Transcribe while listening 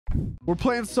We're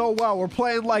playing so well. We're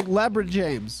playing like LeBron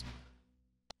James.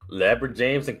 LeBron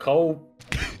James and Kobe.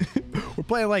 We're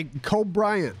playing like Kobe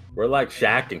Bryant. We're like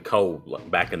Shaq and Kobe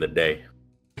back in the day.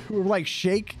 We're like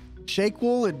Shake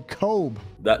Wool and Kobe.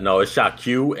 No, it's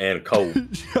Shaquille and Kobe.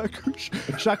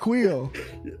 Shaquille.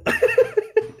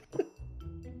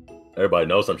 Everybody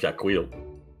knows I'm Shaquille.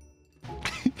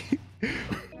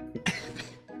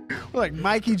 We're like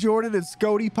Mikey Jordan and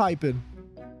Scottie Pippen.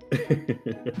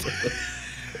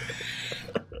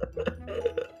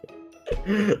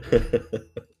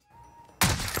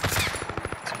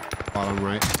 Bottom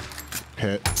right.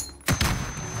 Hit.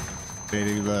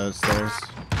 Fading the stairs.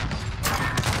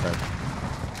 Okay.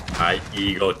 I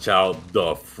ego child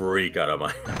the freak out of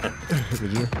my.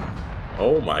 Did you?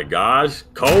 Oh my gosh.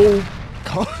 Cole.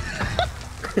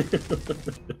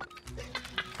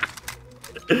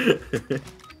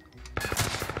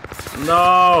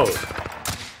 No.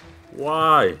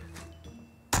 Why?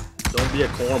 Don't be a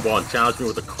cornball and challenge me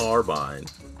with a carbine.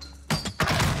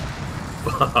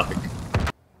 Fuck.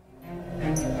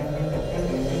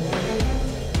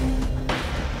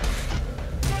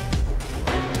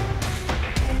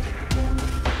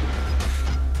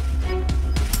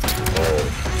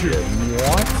 Dude,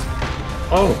 what?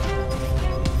 Oh.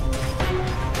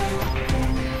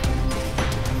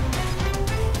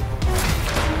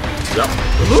 Yep.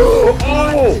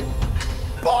 Oh!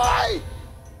 Boy!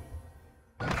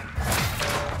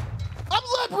 I'm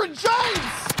LeBron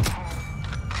James!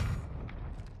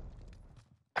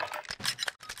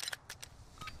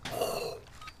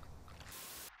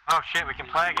 Oh shit, we can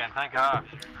play again, thank God.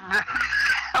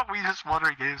 We just won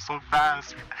our game so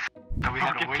fast that we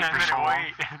had to wait for so long.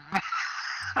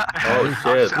 Oh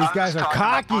shit. These guys are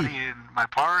cocky. In my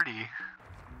party.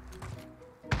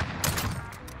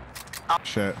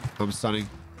 Shit, I'm stunning.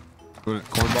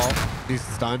 Cornball. He's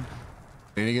stunned.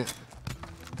 Hitting it.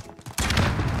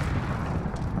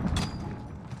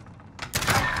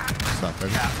 Stop,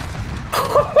 baby.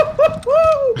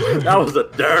 That was a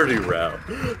dirty round.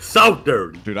 So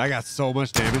dirty. Dude, I got so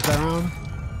much damage that round.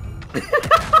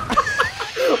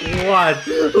 What?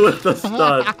 With the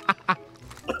stun.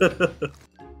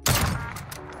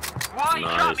 Why you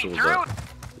shot me through?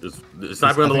 It's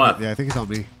sniping on the left. Yeah, I think he's on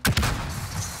me.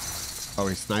 Oh,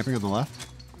 he's sniping on the left?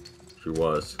 She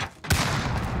was.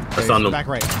 Okay, That's on the back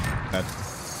right.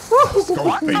 Let's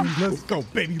go, baby. Let's go,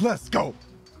 baby. Let's go.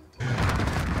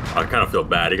 I kind of feel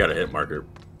bad. He got a hit marker.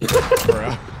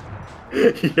 Bro. Yeah.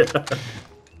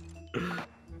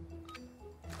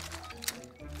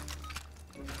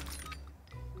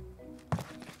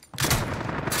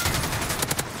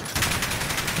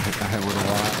 I hit one a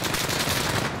lot.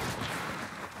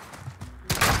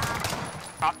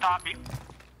 Top, you.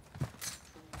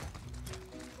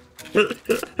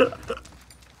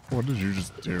 What did you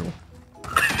just do?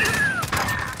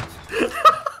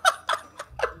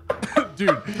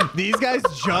 Dude, these guys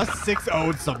just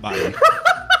 6-0'd somebody.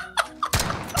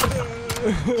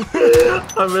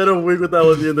 I made him weak with that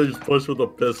one and then just pushed with a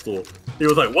pistol. He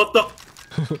was like, what the?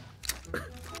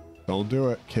 Don't do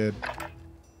it, kid.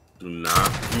 Do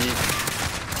not peek.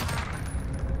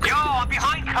 Yo, I'm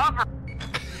behind cover.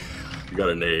 You got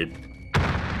a nade.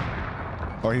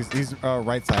 Oh, he's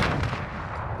right side.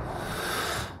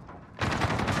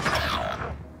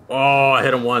 Oh, I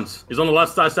hit him once. He's on the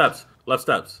left side steps. Left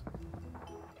steps.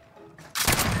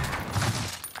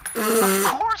 Of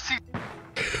course he.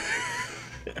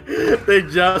 They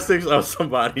just 6-0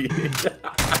 somebody.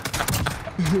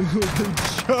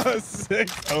 Just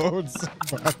 6-0'd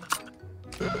somebody.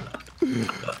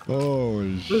 Oh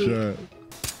shit.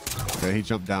 Okay, he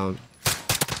jumped down.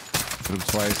 Hit him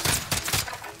twice.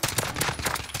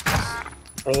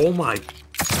 Oh my.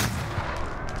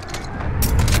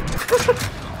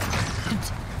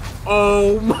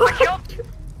 Oh my.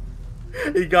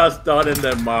 He got stunned in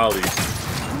that molly.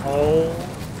 Oh.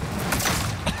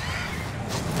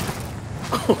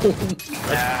 Oh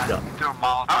my God. Do a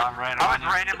Molotov right I was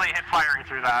randomly hit firing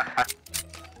through that.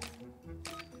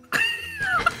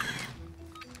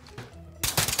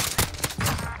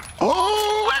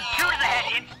 Oh! Went two to the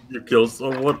head. You killed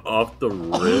someone off the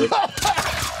rip.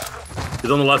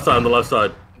 He's on the left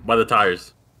side, by the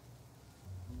tires.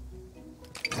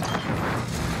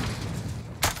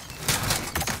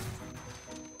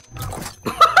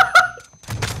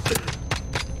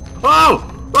 Oh!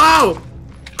 Oh!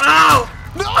 Oh!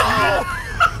 No!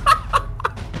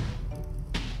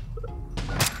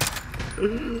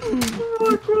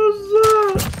 What was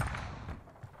that?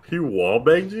 He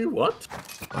wallbanged you? What?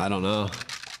 I don't know.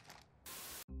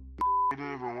 We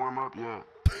didn't even warm up yet.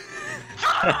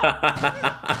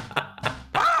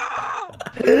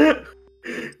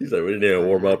 He's like, we didn't even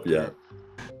warm up yet.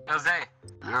 Jose,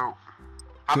 Yo.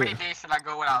 how many days should I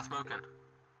go without smoking?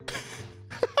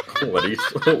 What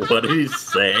did he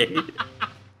say? He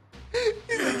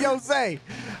said, yo, Zay,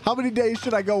 how many days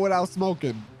should I go without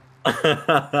smoking? All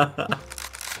right,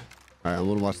 I'm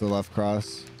gonna watch the left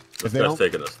cross. This guy's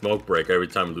taking a smoke break every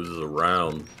time he loses a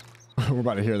round. We're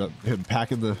about to hear him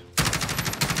packing the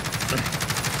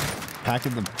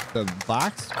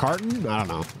box carton. I don't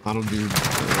know. I don't do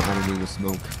the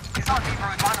smoke. He's on me, bro.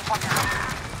 He's on the fucking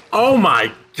house. Oh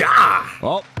my god!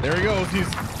 Oh, there he goes.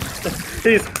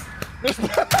 He's.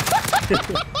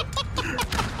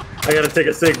 I gotta take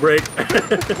a sick break.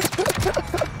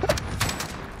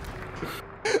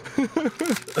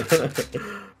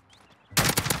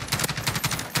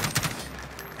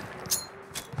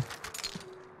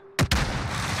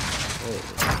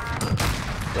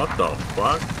 What the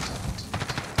fuck?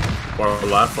 Far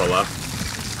left, far left.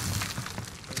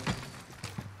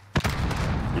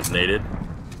 He's naded.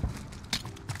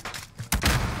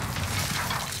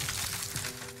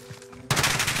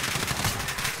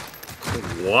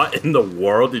 What in the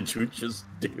world did you just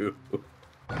do?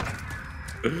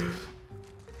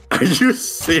 Are you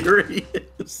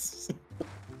serious?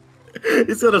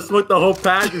 He's gonna smoke the whole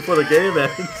pack before the game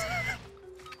ends.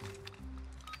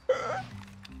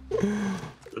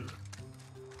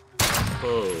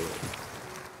 Oh.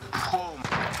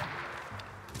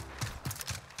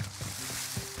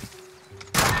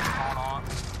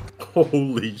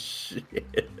 Holy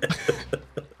shit.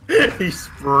 He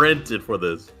sprinted for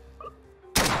this.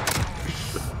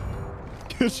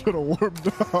 You should have warmed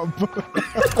up. I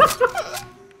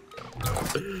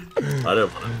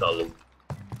didn't want to tell him.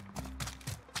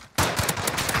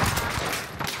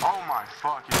 Oh my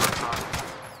fucking god.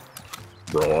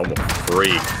 Bro, I'm a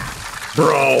freak.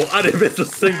 Bro, I didn't miss a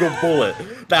single bullet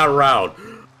that round.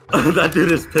 That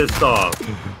dude is pissed off.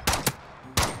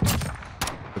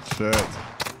 Good shit.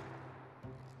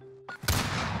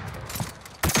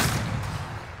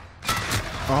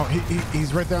 Oh,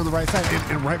 he's right there on the right side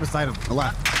and right beside him, the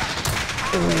left.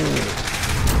 Oh.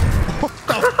 What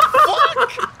the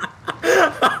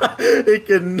fuck? He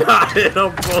cannot hit a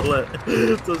bullet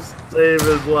to save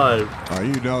his life. Oh,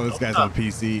 you know this guy's on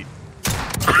PC.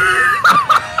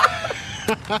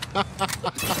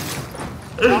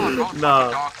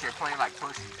 No. Dog shit playing like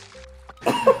pussy.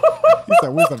 He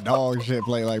said, "We some dog shit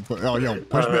play like." Oh, yo,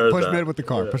 push mid with the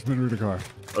car. Push mid with the car.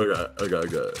 Okay.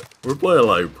 We're playing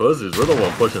like pussies. We're the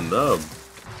one pushing them.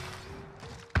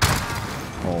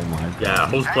 Oh my god. Yeah,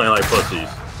 who's playing like pussies?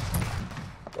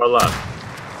 Or left?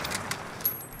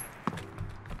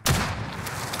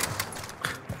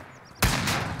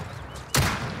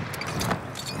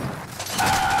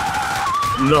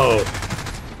 No.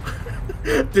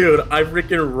 Dude, I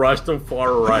freaking rushed him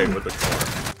far right with the car.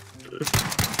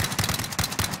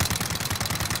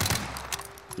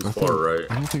 He's far right.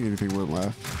 I don't think anything went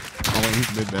left. Oh, wait,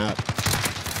 he's mid-map.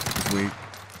 He's weak.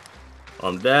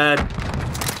 I'm dead.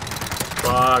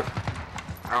 Fuck.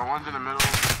 One's in the middle.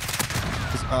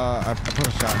 I put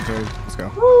a shot into him. Let's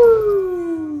go.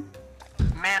 Woo!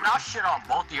 Man, I'll shit on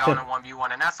both of y'all in a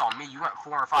 1v1, and that's on me. You went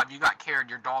 4 or 5. You got carried.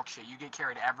 You're dog shit. You get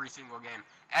carried every single game.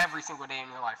 Every single day in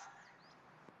your life.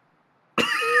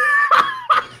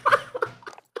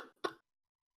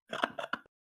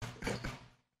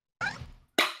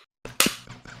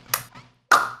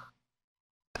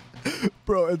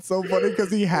 Bro, it's so funny because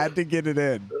he had to get it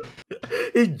in.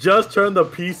 He just turned the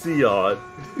PC on,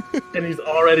 and he's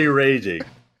already raging.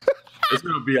 It's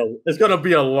gonna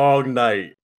be a long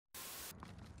night.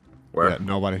 Where? Yeah,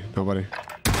 nobody.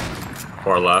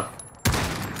 Far left.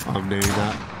 I'm naming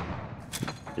that.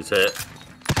 He's hit.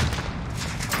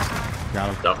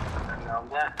 Got him. Yep.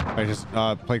 I just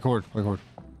play corn.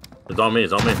 It's on me.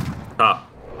 Top.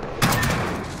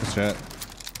 Good shit.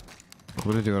 I'm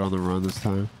gonna do it on the run this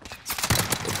time.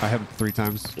 I hit him 3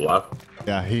 times. Left.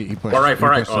 Yeah, he pushed. Far right.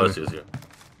 Oh, this this is you.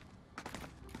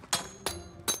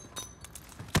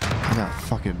 I got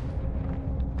fucking.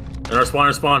 In our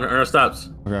steps.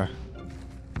 Okay.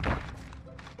 I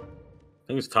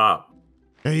think he's top.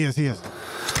 Yeah, he is.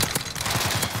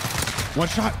 One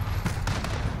shot.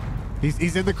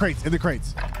 He's in the crates.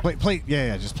 Plate.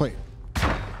 Yeah, just plate.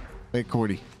 Plate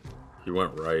corny. He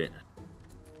went right.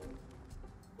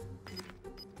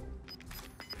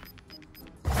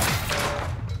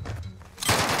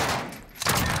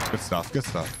 Good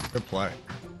stuff. Good play.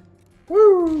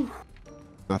 Woo!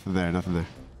 Nothing there.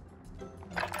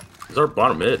 It's our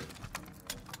bottom mid.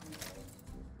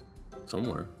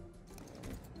 Somewhere.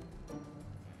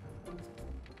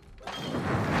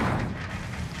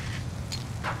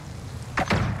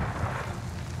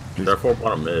 Therefore,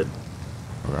 bottom mid.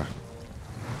 Okay.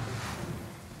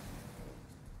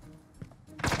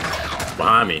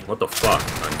 Behind me. What the fuck?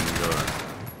 I knew that.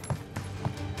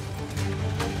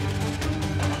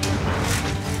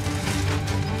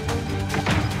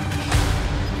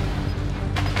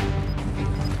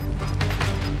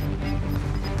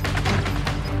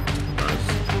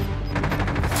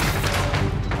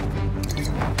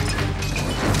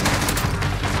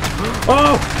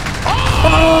 Oh!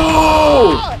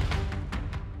 Oh!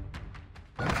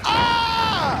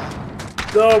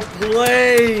 The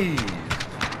blade!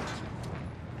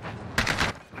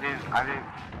 I didn't.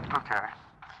 Okay.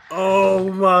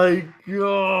 Oh my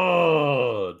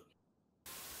god!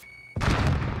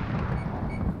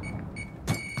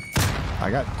 I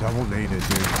got double naded,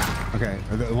 dude. Okay,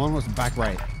 the one was back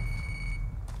right.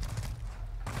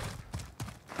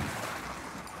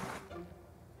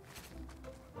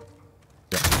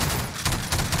 Yeah.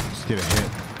 Just get a hit.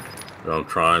 I'm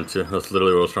trying to. That's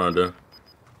literally what I was trying to do.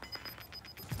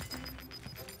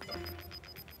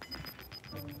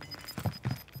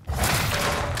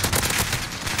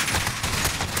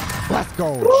 Let's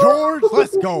go, George.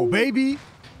 Let's go, baby.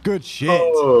 Good shit.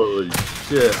 Holy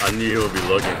shit. I knew he would be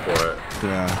looking for it.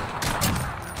 Yeah.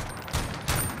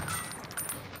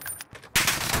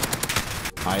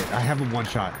 I have him one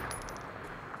shot.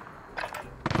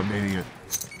 I'm nading it.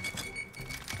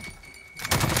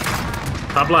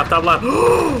 Top left, top left.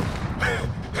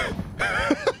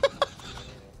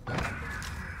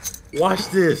 Watch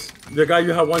this. The guy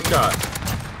you have one shot.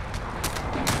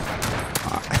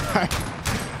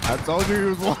 I told you he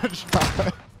was one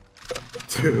shot.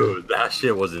 Dude, that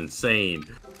shit was insane.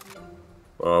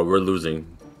 We're losing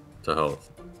to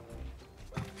health.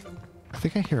 I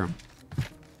think I hear him.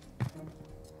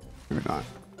 Maybe not.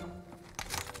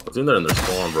 I think they're in their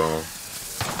spawn, bro.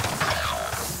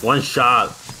 One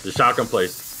shot. The shotgun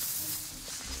place.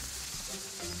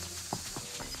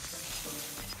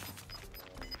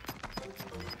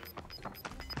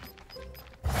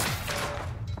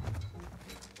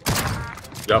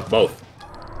 Yep, both.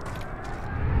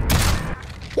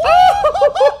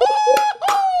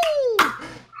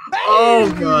 Oh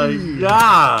my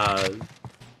god!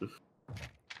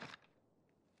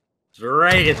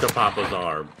 Straight into Papa's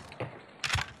arm.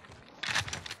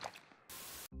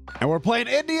 And we're playing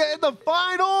India in the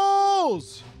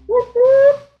finals!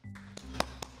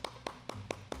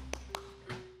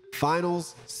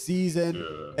 Finals season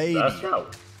 80. That's right.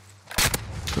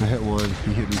 I hit one.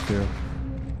 He hit me too.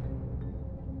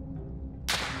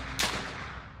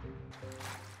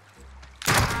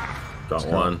 Got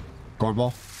one.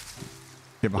 Cornball.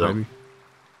 Get behind me.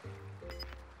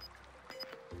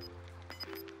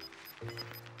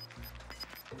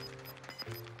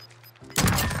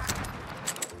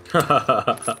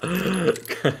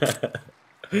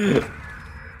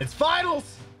 It's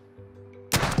finals.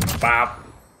 Bop.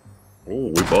 Ooh,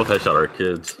 we both headshot our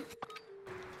kids.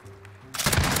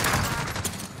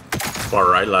 Far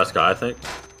right, last guy, I think.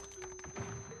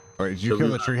 All right, did you kill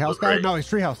the treehouse guy? No, he's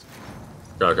treehouse.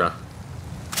 Okay.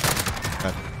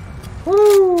 Okay.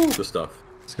 Woo! Good stuff.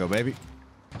 Let's go, baby.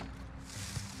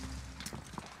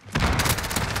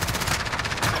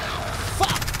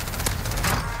 Fuck!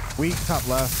 Weak, top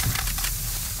left.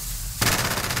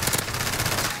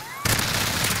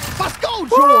 Let's go,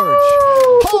 George!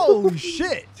 Woo! Holy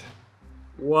shit!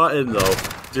 What in the...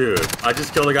 Dude, I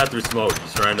just killed a guy through smoke.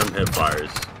 Just random hip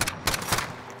fires.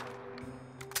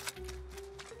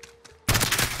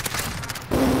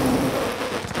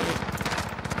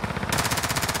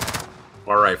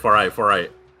 Far right, far right, far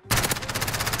right.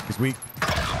 He's weak.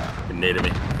 He naded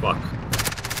me. Fuck.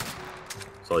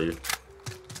 Saw you.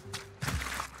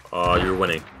 Oh, you're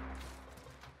winning.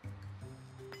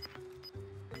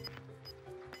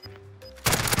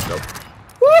 Nope.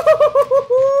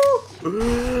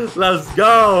 Let's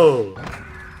go!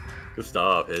 Good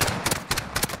stuff, Hitch.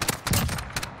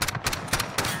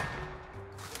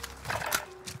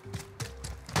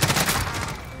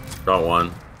 Got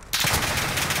one.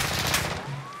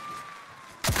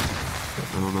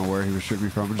 I don't know where he was shooting me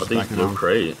from. I think blue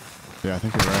crate. Yeah, I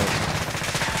think you're right.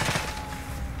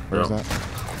 Where's that?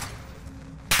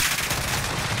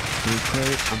 Blue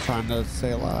crate. I'm trying to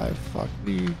stay alive. Fuck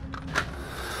me.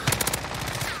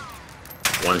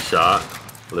 One shot.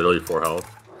 Literally 4 health.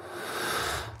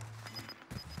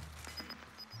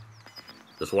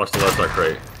 Just watch the left side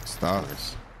crate. Stop.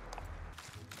 Nice.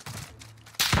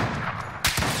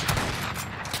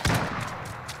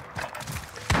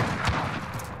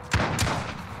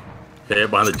 Okay,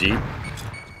 behind the Jeep.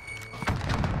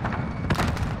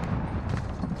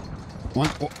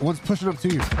 One's pushing up to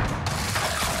you.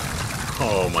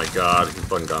 Oh my god, he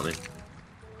fucking got me.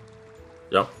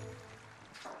 Yep.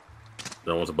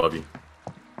 No one's above you.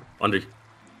 Under you.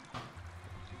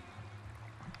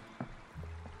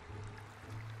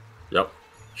 Yep.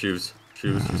 Shoes.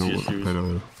 Shoes. You see his shoes? I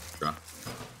know. Yeah.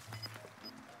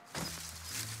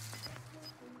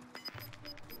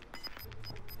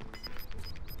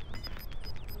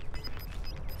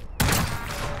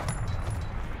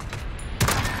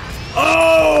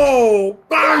 Oh!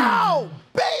 Wow,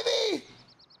 baby!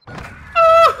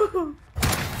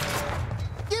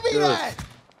 Give me Good that!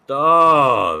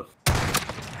 stuff.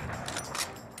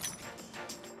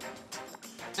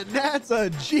 And that's a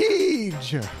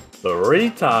Jeej! 3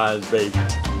 times, baby.